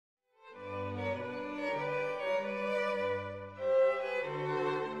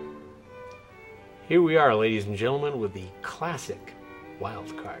Here we are, ladies and gentlemen, with the classic wild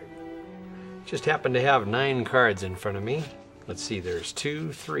card. Just happen to have 9 cards in front of me. Let's see, there's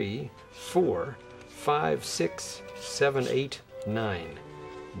 2, 3, 4, 5, 6, 7, 8, 9.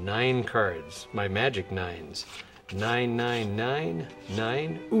 9 cards, my magic 9s. 9, 9, 9,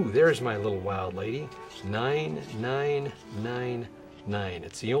 9. Ooh, there's my little wild lady. 9, 9, 9, 9.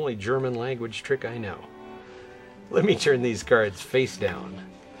 It's the only German language trick I know. Let me turn these cards face down.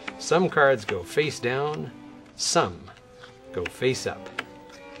 Some cards go face down, some go face up.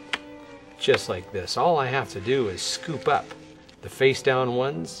 Just like this. All I have to do is scoop up the face down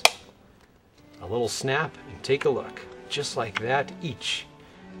ones, a little snap, and take a look. Just like that, each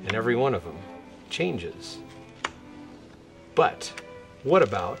and every one of them changes. But what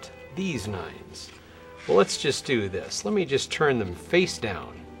about these 9s? Well, let's just do this. Let me just turn them face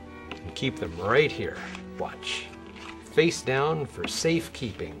down and keep them right here. Watch. Face down for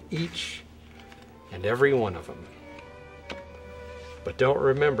safekeeping, each and every one of them. But don't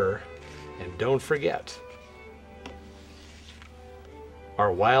remember and don't forget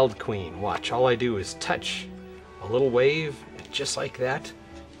our wild queen. Watch, all I do is touch a little wave, and just like that,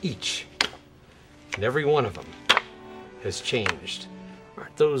 each and every one of them has changed.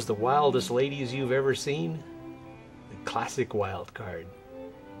 Aren't those the wildest ladies you've ever seen? The classic wild card.